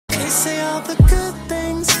say all the good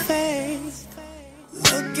things fade.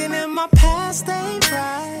 Looking at my past ain't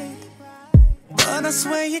right, but I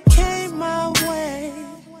swear you came my way.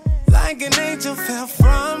 Like an angel fell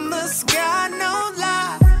from the sky, no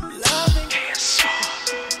lie. Loving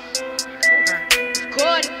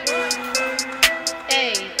good.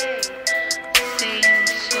 Hey, they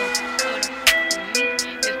so good for me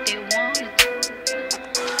if they want it.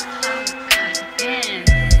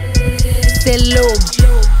 Say, look,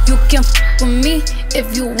 you can f with me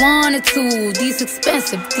if you wanted to. These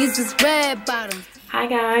expensive, these is red bottoms. Hi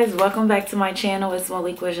guys, welcome back to my channel. It's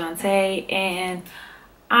MoliqueJuante, and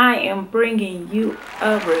I am bringing you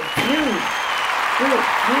a review.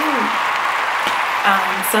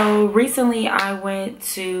 So recently I went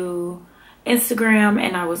to Instagram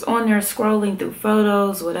and I was on there scrolling through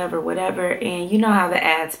photos, whatever, and you know how the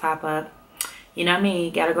ads pop up. You know me,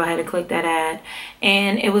 gotta go ahead and click that ad.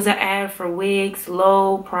 And it was an ad for wigs,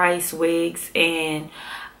 low price wigs, and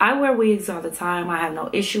I wear wigs all the time. I have no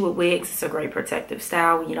issue with wigs. It's a great protective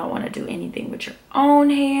style when you don't want to do anything with your own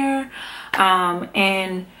hair.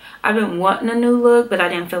 And I've been wanting a new look, but I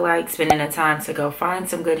didn't feel like spending the time to go find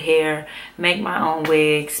some good hair, make my own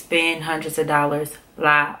wig, spend hundreds of dollars,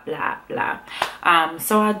 blah, blah, blah.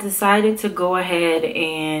 So I decided to go ahead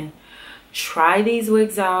and try these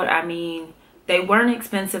wigs out. I mean, they weren't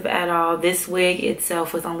expensive at all. This wig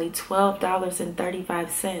itself was only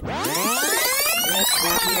 $12.35.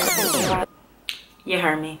 You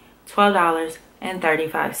heard me,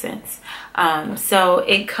 $12.35. So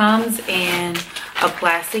it comes in a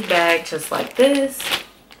plastic bag just like this,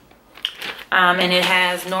 and it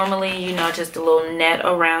has normally, you know, just a little net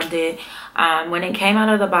around it. When it came out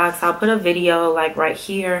of the box, I'll put a video like right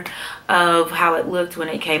here of how it looked when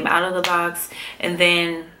it came out of the box, and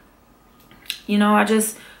then, you know, I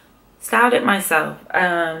just styled it myself.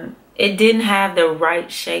 It didn't have the right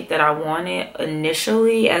shape that I wanted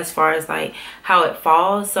initially as far as like how it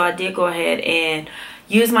falls, so I did go ahead and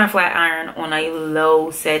use my flat iron on a low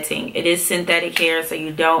setting. It is synthetic hair, so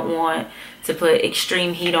you don't want to put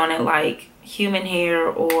extreme heat on it like human hair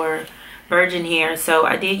or virgin hair. So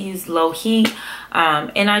I did use low heat,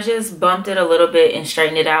 and I just bumped it a little bit and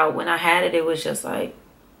straightened it out. When I had it, it was just like,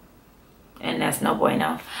 and that's no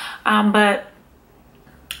bueno. But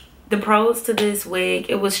the pros to this wig,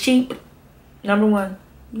 it was cheap. Number one,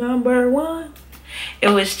 it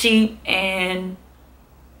was cheap, and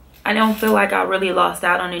I don't feel like I really lost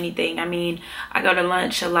out on anything. I mean, I go to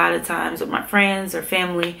lunch a lot of times with my friends or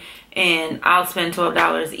family, and I'll spend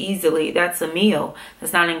 $12 easily. That's a meal.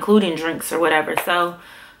 That's not including drinks or whatever. So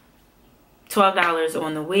 $12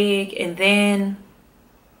 on the wig, and then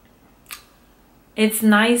it's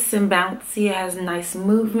nice and bouncy. It has nice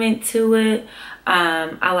movement to it.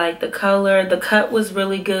 I like the color. The cut was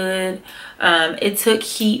really good. It took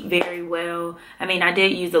heat very well. I mean, I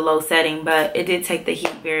did use a low setting, but it did take the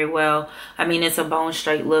heat very well. I mean, it's a bone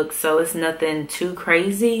straight look, so it's nothing too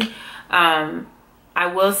crazy. I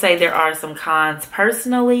will say there are some cons.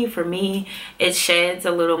 Personally, for me, it sheds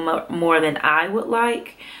a little more than I would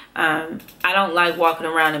like. I don't like walking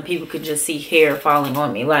around and people could just see hair falling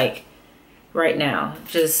on me, like right now,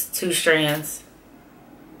 just 2 strands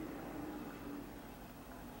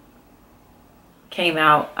came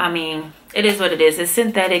out. I mean, it is what it is. It's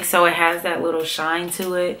synthetic, so it has that little shine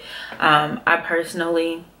to it. I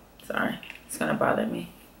personally, sorry, it's gonna bother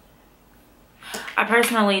me. I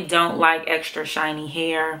personally don't like extra shiny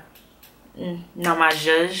hair. No, my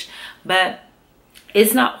judge, but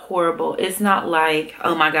it's not horrible. It's not like,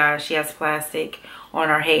 oh my gosh, she has plastic on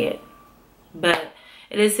her head, but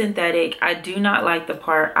it is synthetic. I do not like the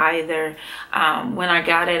part either. When I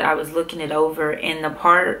got it, I was looking it over, and the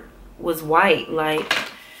part was white, like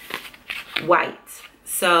white.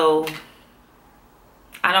 So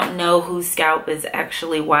I don't know whose scalp is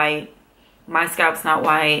actually white. My scalp's not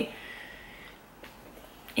white.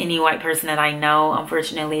 Any white person that I know,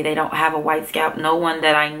 unfortunately, they don't have a white scalp. No one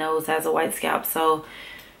that I know has a white scalp. So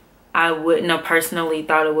I wouldn't have personally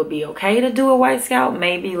thought it would be okay to do a white scalp.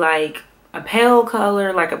 Maybe like a pale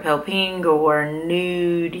color, like a pale pink or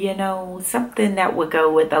nude, you know, something that would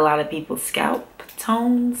go with a lot of people's scalp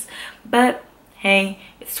tones. But hey,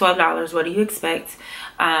 it's $12. What do you expect?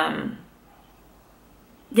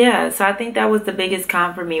 Yeah, so I think that was the biggest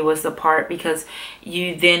con for me, was the part, because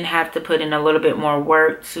you then have to put in a little bit more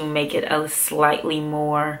work to make it a slightly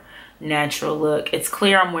more natural look. It's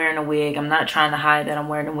clear I'm wearing a wig. I'm not trying to hide that I'm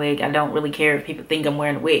wearing a wig. I don't really care if people think I'm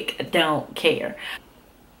wearing a wig. I don't care.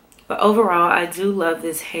 But overall, I do love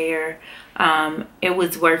this hair. It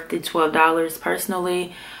was worth the $12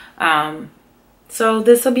 personally. So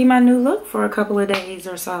this will be my new look for a couple of days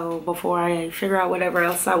or so before I figure out whatever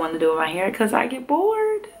else I want to do with my hair, because I get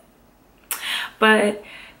bored. But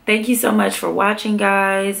thank you so much for watching,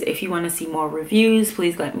 guys. If you want to see more reviews,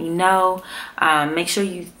 please let me know. Make sure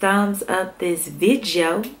you thumbs up this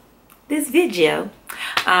video.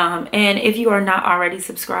 And if you are not already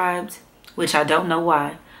subscribed, which I don't know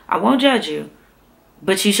why, I won't judge you,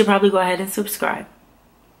 but you should probably go ahead and subscribe.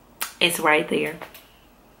 It's right there.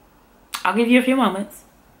 I'll give you a few moments.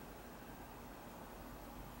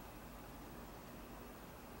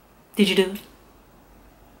 Did you do it?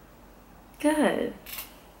 Good.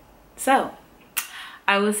 So,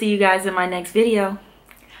 I will see you guys in my next video.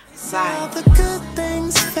 Bye. All the good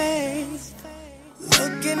things fade.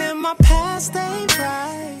 Looking at my past ain't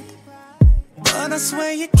right, but I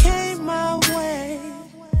swear you came my way.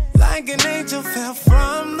 Like an angel fell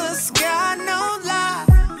from the sky, no lie.